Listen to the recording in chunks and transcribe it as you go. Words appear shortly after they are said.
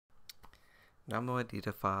Nammo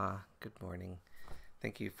Phat. Good morning.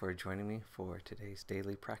 Thank you for joining me for today's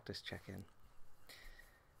daily practice check-in.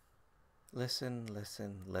 Listen,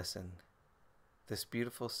 listen, listen. This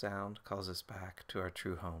beautiful sound calls us back to our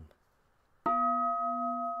true home.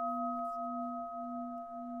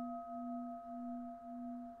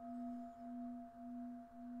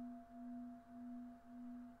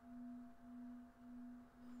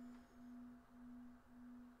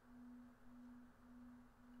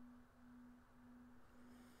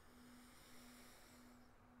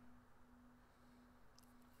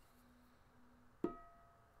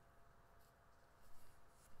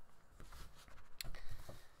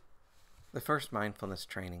 The first mindfulness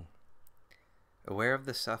training. Aware of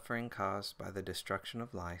the suffering caused by the destruction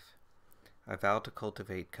of life, I vow to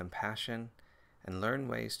cultivate compassion and learn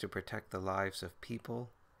ways to protect the lives of people,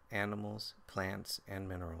 animals, plants, and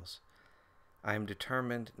minerals. I am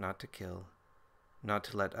determined not to kill, not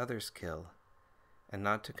to let others kill, and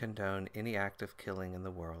not to condone any act of killing in the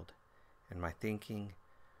world, in my thinking,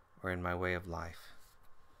 or in my way of life.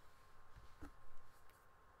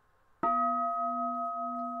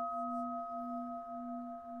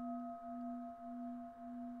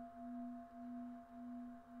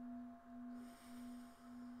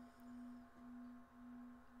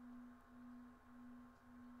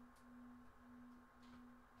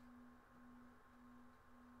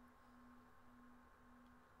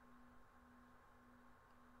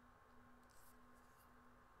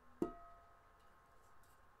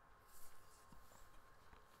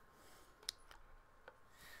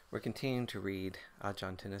 We're continuing to read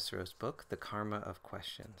Ajahn Thanissaro's book, The Karma of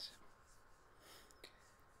Questions.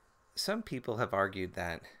 Some people have argued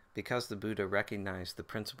that because the Buddha recognized the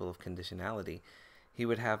principle of conditionality, he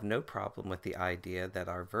would have no problem with the idea that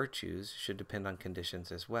our virtues should depend on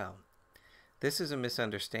conditions as well. This is a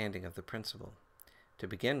misunderstanding of the principle. To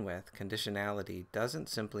begin with, conditionality doesn't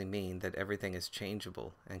simply mean that everything is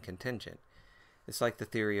changeable and contingent. It's like the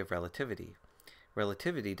theory of relativity.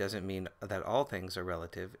 Relativity doesn't mean that all things are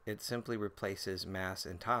relative. It simply replaces mass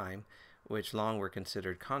and time, which long were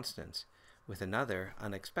considered constants, with another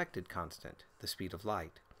unexpected constant, the speed of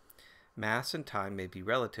light. Mass and time may be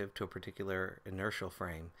relative to a particular inertial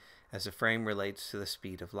frame, as a frame relates to the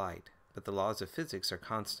speed of light, but the laws of physics are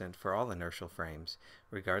constant for all inertial frames,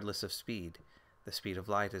 regardless of speed. The speed of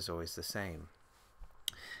light is always the same.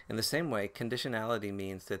 In the same way, conditionality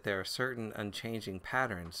means that there are certain unchanging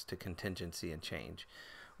patterns to contingency and change.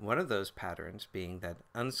 One of those patterns being that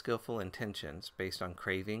unskillful intentions based on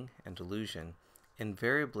craving and delusion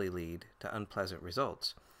invariably lead to unpleasant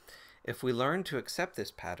results. If we learn to accept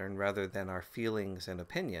this pattern rather than our feelings and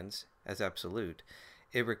opinions as absolute,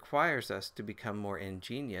 it requires us to become more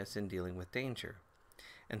ingenious in dealing with danger.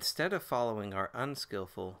 Instead of following our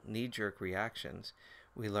unskillful, knee-jerk reactions,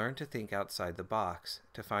 we learn to think outside the box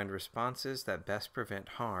to find responses that best prevent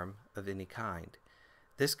harm of any kind.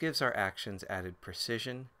 This gives our actions added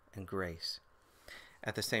precision and grace.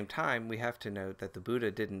 At the same time, we have to note that the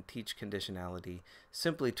Buddha didn't teach conditionality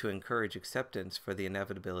simply to encourage acceptance for the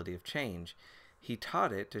inevitability of change. He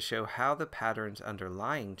taught it to show how the patterns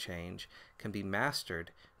underlying change can be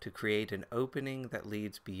mastered to create an opening that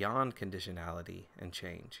leads beyond conditionality and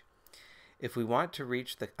change. If we want to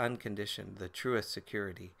reach the unconditioned, the truest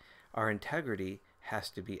security, our integrity has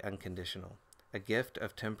to be unconditional, a gift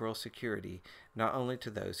of temporal security not only to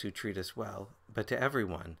those who treat us well, but to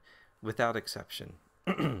everyone, without exception.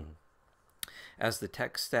 As the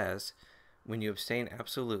text says, when you abstain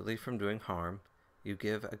absolutely from doing harm, you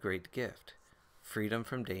give a great gift, freedom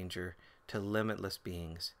from danger to limitless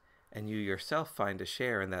beings, and you yourself find a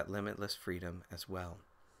share in that limitless freedom as well.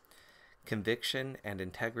 Conviction and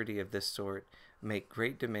integrity of this sort make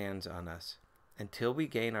great demands on us. Until we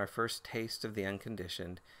gain our first taste of the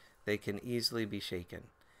unconditioned, they can easily be shaken.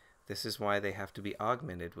 This is why they have to be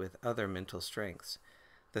augmented with other mental strengths.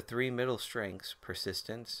 The three middle strengths,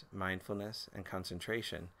 persistence, mindfulness, and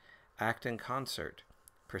concentration, act in concert.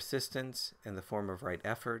 Persistence, in the form of right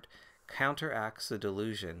effort, counteracts the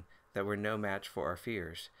delusion that we're no match for our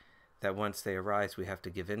fears, that once they arise we have to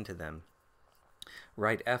give in to them.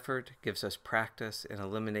 Right effort gives us practice in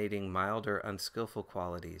eliminating milder, unskillful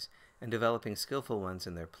qualities and developing skillful ones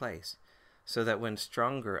in their place, so that when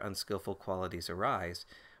stronger, unskillful qualities arise,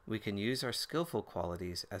 we can use our skillful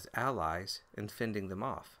qualities as allies in fending them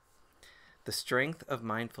off. The strength of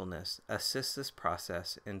mindfulness assists this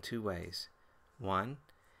process in two ways. 1,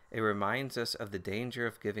 it reminds us of the danger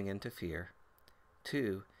of giving in to fear.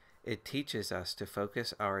 2, it teaches us to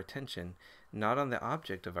focus our attention not on the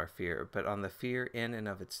object of our fear, but on the fear in and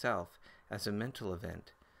of itself as a mental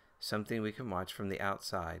event, something we can watch from the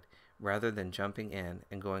outside, rather than jumping in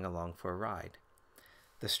and going along for a ride.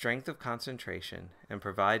 The strength of concentration and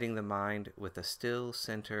providing the mind with a still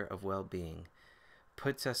center of well-being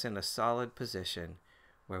puts us in a solid position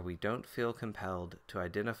where we don't feel compelled to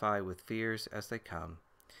identify with fears as they come,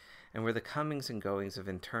 and where the comings and goings of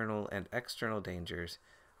internal and external dangers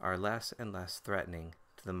are less and less threatening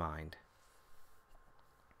to the mind.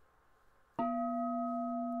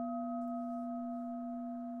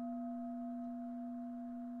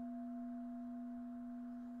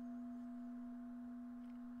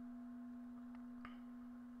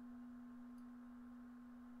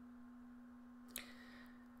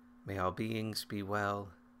 May all beings be well.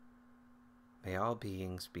 May all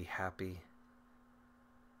beings be happy.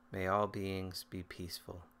 May all beings be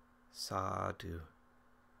peaceful. Sadhu,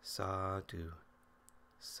 sadhu,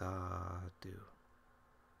 sadhu.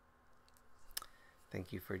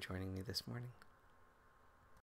 Thank you for joining me this morning.